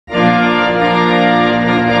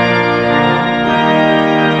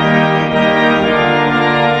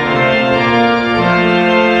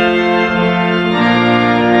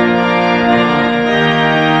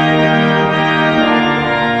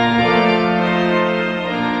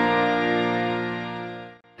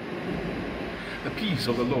peace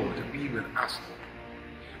of the Lord be with us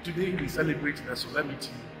all. Today we celebrate the solemnity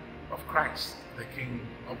of Christ, the King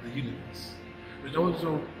of the universe, which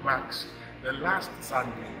also marks the last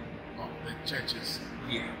Sunday of the church's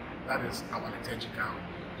year. That is our liturgical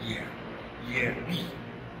year, year B.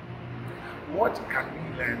 What can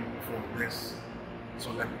we learn from this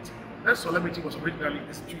solemnity? This solemnity was originally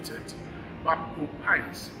instituted by Pope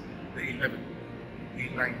Pius XI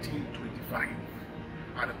in 1925,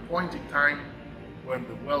 at a point in time when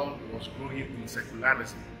the world was growing in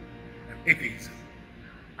secularism and atheism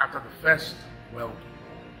after the First World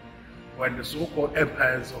War, when the so-called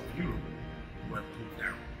empires of Europe were pulled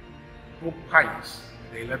down. Pope Pius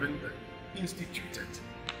XI instituted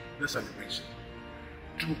the celebration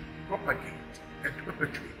to propagate and to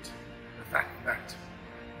perpetuate the fact that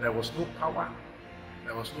there was no power,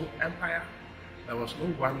 there was no empire, there was no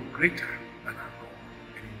one greater than our God.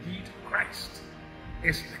 And indeed, Christ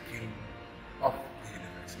is the King of the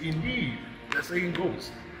universe. Indeed, the saying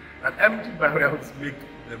goes that empty barrels make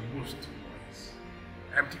the most noise.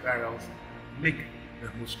 Empty barrels make the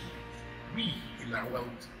most noise. We in our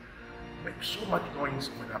world make so much noise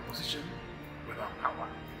with our position, with our power,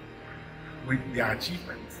 with the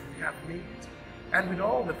achievements we have made, and with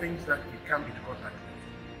all the things that we come into contact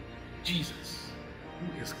with. Jesus,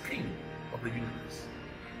 who is King of the universe,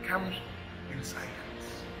 comes in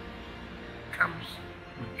silence, comes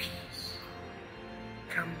with peace,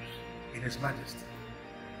 comes in His majesty,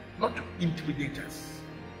 not to intimidate us,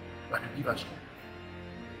 but to give us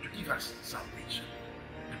hope, to give us salvation,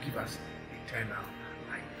 to give us eternal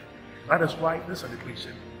life. That is why this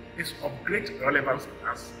celebration is of great relevance to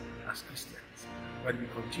us as Christians, when we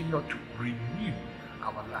continue to renew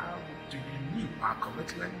our love, to renew our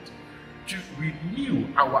commitment, to renew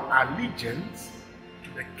our allegiance to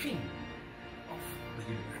the King of the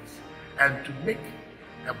universe, and to make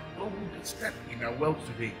a bold step in our world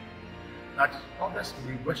today that others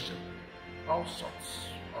may worship all sorts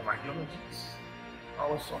of ideologies,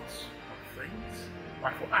 all sorts of things,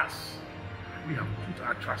 but for us, we have put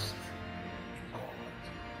our trust in God,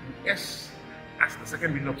 who is, as the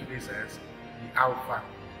second reading of today says, the Alpha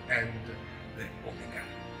and the Omega.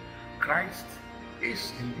 Christ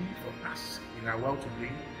is indeed for us in our world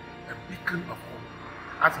today a beacon of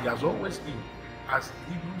hope, as He has always been, as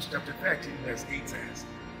Hebrews chapter 13 verse 8 says,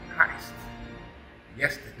 Christ,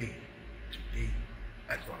 yesterday, today,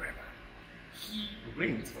 and forever. He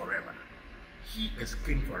reigns forever. He is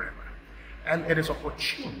King forever. And it is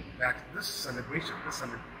opportune that this celebration, this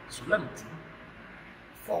solemnity,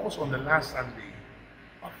 falls on the last Sunday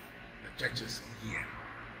of the church's year.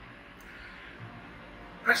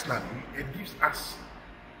 Personally, it gives us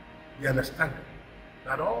the understanding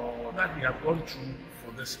that all that we have gone through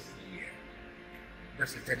for this year,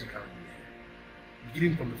 this liturgical year,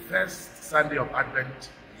 beginning from the first Sunday of Advent,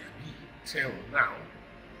 year B, till now,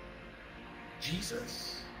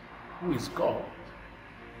 Jesus, who is God,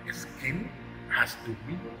 is King, has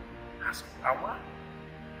dominion, has power,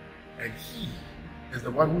 and He is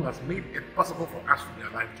the one who has made it possible for us to be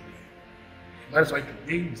alive today. That is why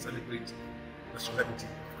today we celebrate the solemnity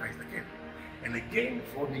of Christ the King. And again,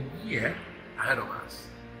 for the year ahead of us,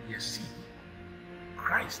 year C,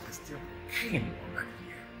 Christ is still King of that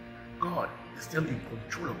year. God is still in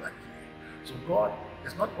control of that year. So God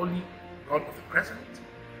is not only God of the present,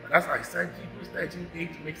 but as I said, Hebrews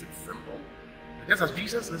 13:8 makes it simple. Just as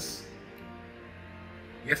Jesus is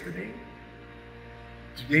yesterday,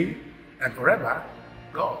 today, and forever,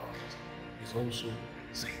 God is also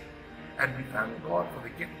the same. And we thank God for the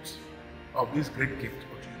gift of this great gift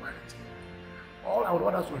to humanity. All I would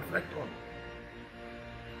want us to reflect on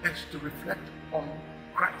is to reflect on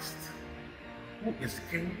Christ, who is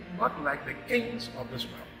King, not like the kings of this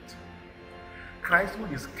world. Christ who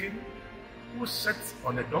is King, who sits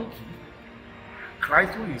on a donkey.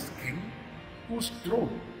 Christ who is King, whose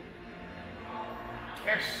throne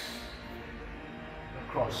is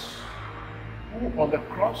the cross, who on the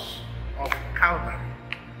cross of Calvary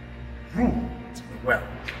ruled the world,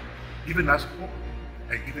 giving us hope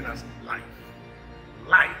and giving us life,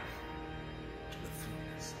 life to the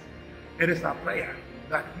fullness. It is our prayer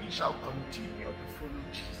that we shall continue to follow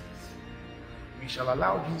Jesus. We shall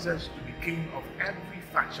allow Jesus to be King of every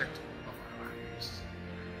facet of our lives.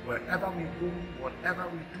 Wherever we go, whatever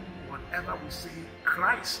we do, whatever we say,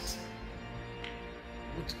 Christ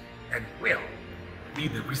would and will be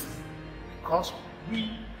the reason, because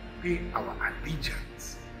we pay our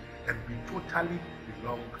allegiance and we totally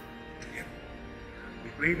belong to Him. We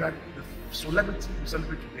pray that the solemnity we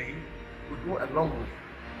celebrate today will go a long way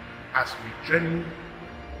as we journey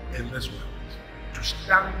in this world to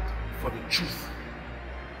stand for the truth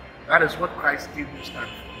That is what Christ came to stand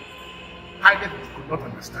for. Pilate could not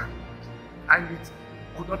understand it. Pilate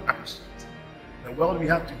could not appreciate it. The world we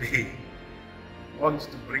have today wants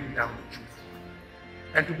to bring down the truth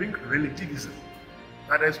and to bring relativism,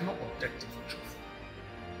 that there is no objective truth.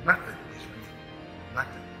 Nothing is real.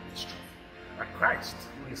 Nothing is true. But Christ,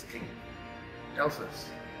 who is King, tells us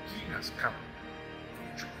he has come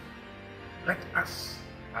for the truth. Let us,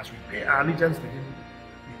 as we pay our allegiance to him,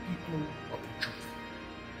 be people of the truth.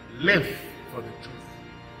 Live for the truth.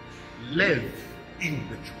 Live in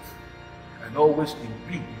the truth. And always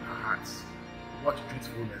imbued in our hearts what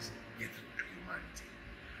truthfulness gives to humanity.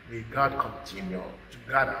 May God continue to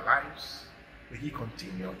guard our lives. May he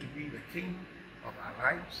continue to be the King of our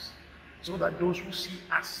lives, so that those who see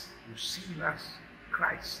us will see in us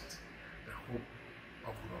Christ, the hope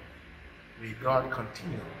of glory. May God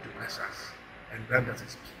continue to bless us and grant us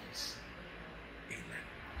his peace. Amen.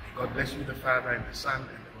 May God bless you, the Father, and the Son, and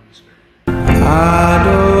the Holy Spirit.